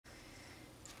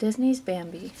Disney's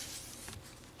Bambi.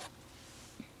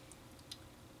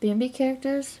 Bambi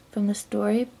characters from the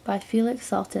story by Felix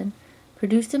Salten,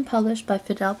 produced and published by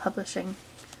Fidel Publishing.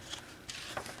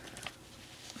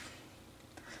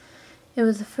 It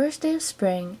was the first day of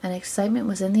spring, and excitement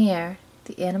was in the air.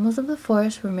 The animals of the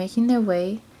forest were making their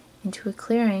way into a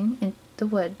clearing in the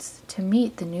woods to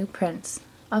meet the new prince,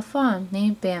 a fawn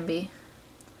named Bambi.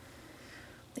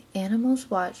 The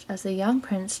animals watched as the young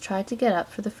prince tried to get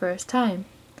up for the first time.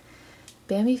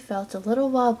 Bambi felt a little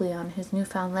wobbly on his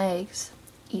newfound legs.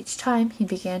 Each time he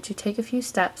began to take a few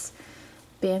steps,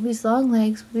 Bambi's long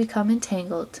legs would become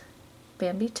entangled.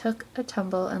 Bambi took a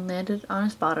tumble and landed on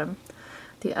his bottom.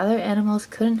 The other animals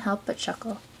couldn't help but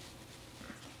chuckle.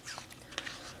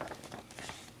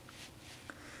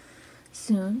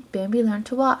 Soon, Bambi learned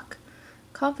to walk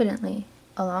confidently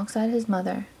alongside his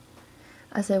mother.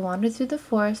 As they wandered through the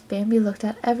forest, Bambi looked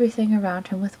at everything around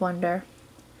him with wonder.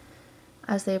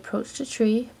 As they approached a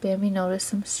tree, Bambi noticed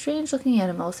some strange-looking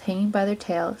animals hanging by their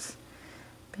tails.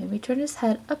 Bambi turned his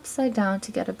head upside down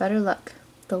to get a better look.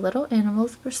 The little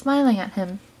animals were smiling at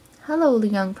him. "Hello,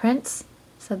 young prince,"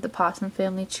 said the possum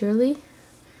family cheerily.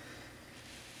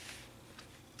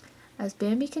 As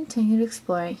Bambi continued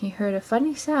exploring, he heard a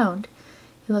funny sound.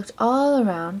 He looked all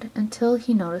around until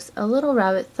he noticed a little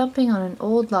rabbit thumping on an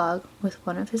old log with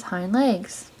one of his hind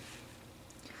legs.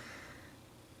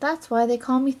 "That's why they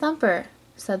call me Thumper,"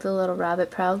 said the little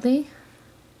rabbit proudly.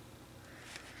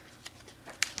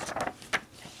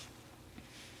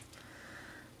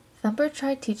 Thumper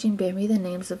tried teaching Bambi the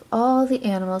names of all the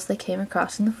animals they came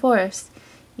across in the forest.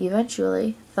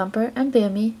 Eventually, Thumper and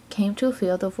Bambi came to a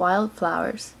field of wild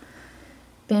flowers.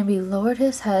 Bambi lowered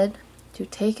his head to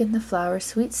take in the flower's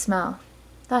sweet smell.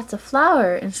 "That's a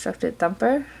flower," instructed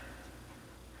Thumper.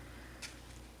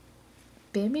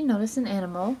 Bambi noticed an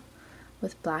animal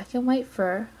with black and white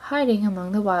fur hiding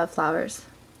among the wildflowers.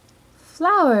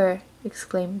 "Flower!"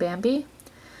 exclaimed Bambi.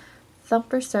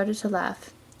 Thumper started to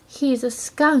laugh. "He's a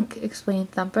skunk,"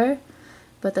 explained Thumper.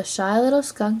 But the shy little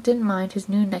skunk didn't mind his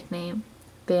new nickname.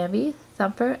 Bambi,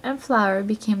 Thumper, and Flower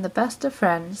became the best of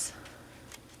friends.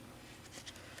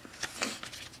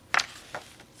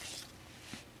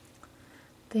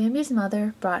 Bambi's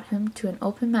mother brought him to an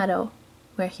open meadow,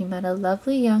 where he met a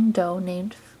lovely young doe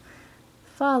named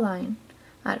Fraulein.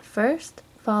 At first,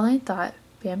 Fraulein thought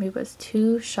Bambi was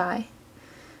too shy,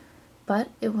 but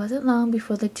it wasn't long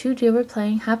before the two deer were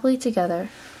playing happily together.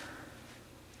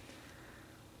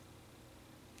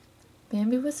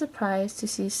 Bambi was surprised to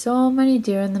see so many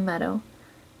deer in the meadow.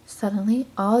 Suddenly,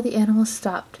 all the animals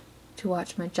stopped to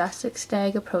watch a majestic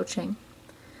stag approaching.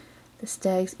 The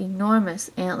stag's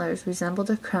enormous antlers resembled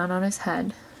a crown on his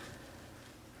head.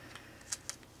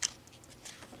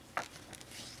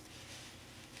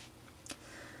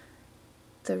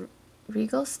 The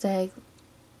regal stag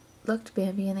looked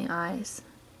Bambi in the eyes.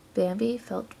 Bambi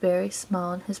felt very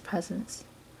small in his presence.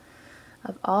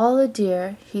 "Of all the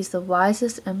deer, he's the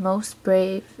wisest and most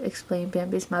brave," explained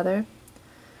Bambi's mother.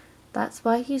 "That's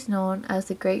why he's known as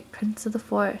the great prince of the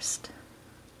forest."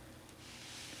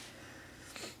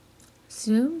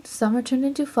 Soon, summer turned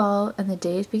into fall, and the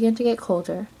days began to get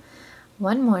colder.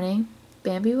 One morning,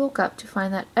 Bambi woke up to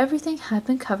find that everything had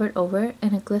been covered over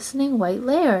in a glistening white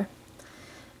layer.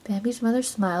 Bambi's mother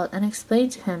smiled and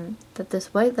explained to him that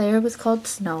this white layer was called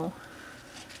snow.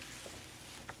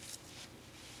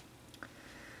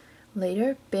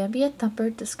 Later, Bambi and Thumper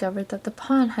discovered that the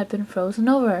pond had been frozen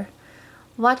over.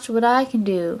 "Watch what I can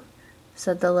do,"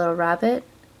 said the little rabbit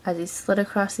as he slid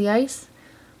across the ice.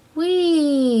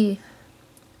 "Whee!"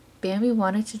 Bambi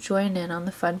wanted to join in on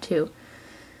the fun too,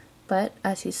 but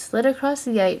as he slid across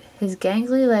the ice, his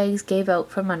gangly legs gave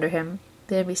out from under him.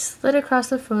 Bambi slid across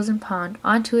the frozen pond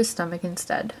onto his stomach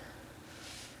instead.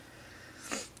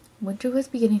 Winter was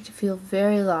beginning to feel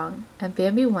very long, and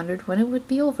Bambi wondered when it would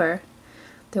be over.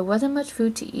 There wasn't much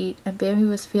food to eat, and Bambi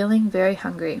was feeling very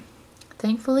hungry.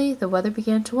 Thankfully, the weather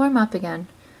began to warm up again.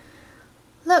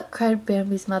 "Look!" cried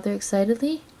Bambi's mother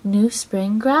excitedly. "New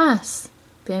spring grass!"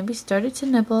 Bambi started to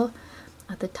nibble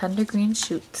at the tender green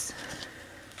shoots.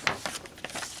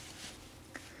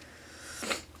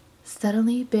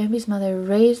 Suddenly, Bambi's mother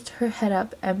raised her head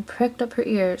up and pricked up her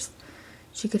ears.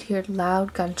 She could hear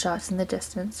loud gunshots in the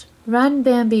distance. "Run,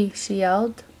 Bambi!" she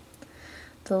yelled.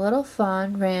 The little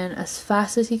fawn ran as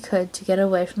fast as he could to get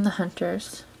away from the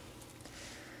hunters.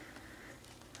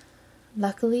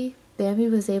 Luckily, Bambi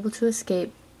was able to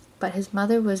escape, but his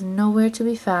mother was nowhere to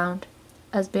be found.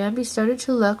 As Bambi started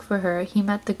to look for her, he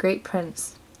met the great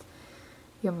prince.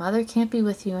 "Your mother can't be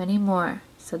with you any more,"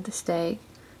 said the stag,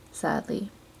 sadly.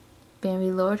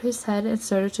 Bambi lowered his head and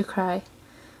started to cry.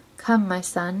 "Come, my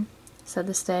son, said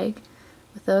the stag.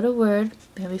 Without a word,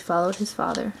 Bambi followed his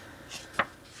father.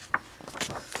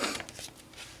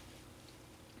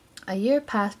 A year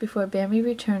passed before Bambi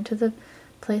returned to the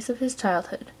place of his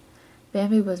childhood.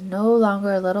 Bambi was no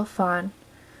longer a little fawn,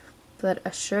 but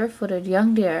a sure-footed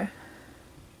young deer.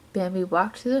 Bambi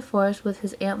walked through the forest with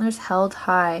his antlers held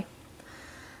high.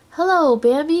 "Hello,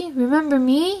 Bambi, remember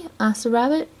me?" asked the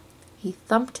rabbit. He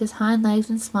thumped his hind legs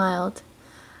and smiled.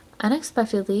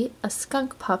 Unexpectedly, a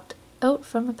skunk popped out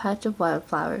from a patch of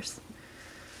wildflowers.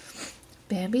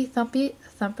 Bambi,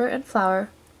 Thumper, and Flower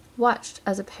watched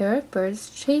as a pair of birds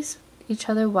chased each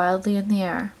other wildly in the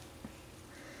air.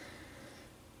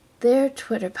 "They're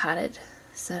twitter-patted,"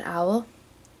 said Owl.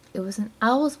 It was an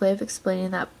owl's way of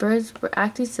explaining that birds were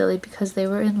acting silly because they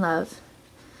were in love.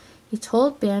 He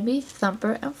told Bambi,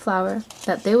 Thumper, and Flower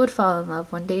that they would fall in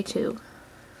love one day too.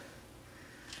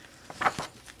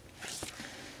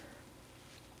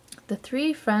 The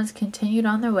three friends continued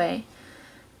on their way.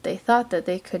 They thought that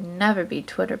they could never be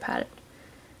twitter-patted.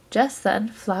 Just then,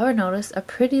 Flower noticed a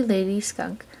pretty lady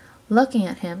skunk looking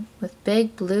at him with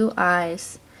big blue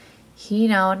eyes. He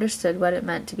now understood what it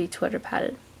meant to be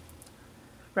twitter-patted.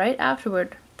 Right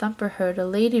afterward, Thumper heard a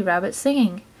lady rabbit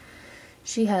singing.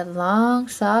 She had long,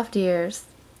 soft ears.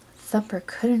 Thumper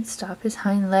couldn't stop his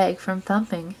hind leg from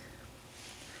thumping.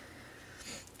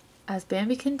 As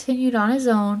Bambi continued on his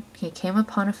own, he came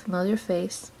upon a familiar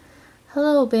face.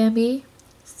 "Hello, Bambi,"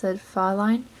 said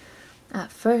Fraulein.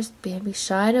 At first, Bambi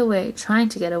shied away, trying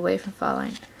to get away from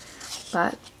Fraulein.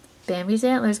 But Bambi's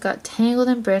antlers got tangled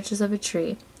in branches of a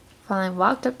tree. Fraulein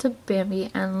walked up to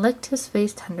Bambi and licked his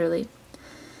face tenderly.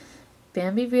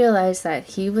 Bambi realized that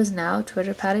he was now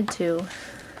twitter-patted too.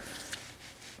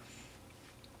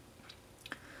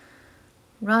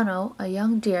 Rano, a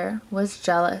young deer, was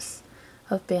jealous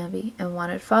of Bambi and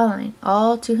wanted Fraulein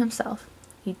all to himself.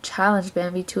 He challenged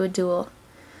Bambi to a duel.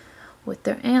 With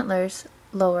their antlers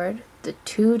lowered, the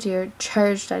two deer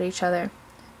charged at each other.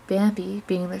 Bambi,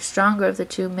 being the stronger of the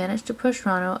two, managed to push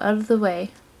Rano out of the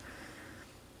way.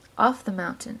 Off the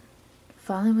mountain,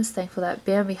 Fraulein was thankful that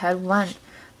Bambi had won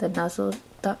the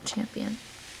nuzzled-up champion.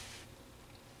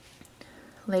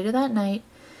 Later that night,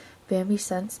 Bambi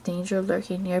sensed danger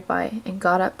lurking nearby and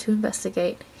got up to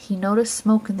investigate. He noticed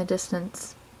smoke in the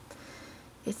distance.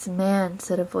 "It's man,"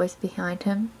 said a voice behind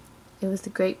him. It was the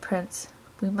great prince.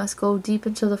 "We must go deep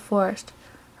into the forest.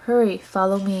 Hurry,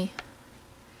 follow me."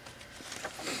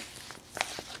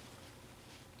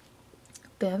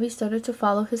 Bambi started to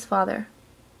follow his father,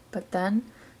 but then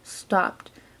stopped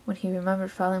when he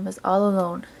remembered Fraulein was all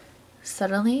alone.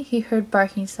 Suddenly he heard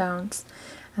barking sounds,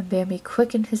 and Bambi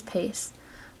quickened his pace.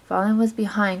 Fraulein was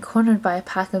behind, cornered by a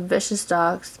pack of vicious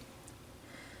dogs.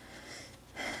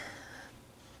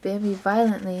 Bambi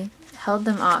violently held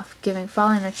them off, giving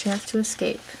Fraulein a chance to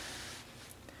escape.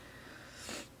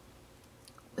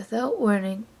 Without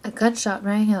warning, a gunshot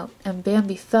rang out, and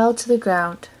Bambi fell to the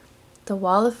ground. The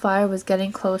wall of fire was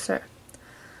getting closer.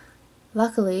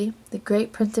 Luckily, the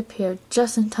great prince appeared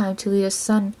just in time to lead his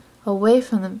son away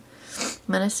from the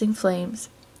menacing flames.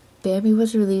 Bambi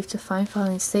was relieved to find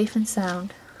Fraulein safe and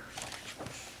sound.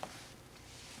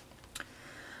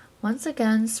 Once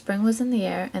again, spring was in the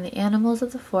air, and the animals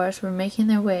of the forest were making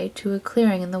their way to a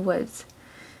clearing in the woods.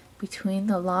 Between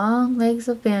the long legs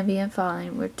of Bambi and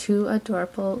Fraulein were two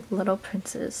adorable little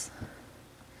princes.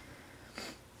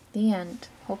 The end.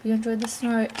 Hope you enjoyed the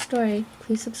story.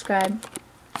 Please subscribe.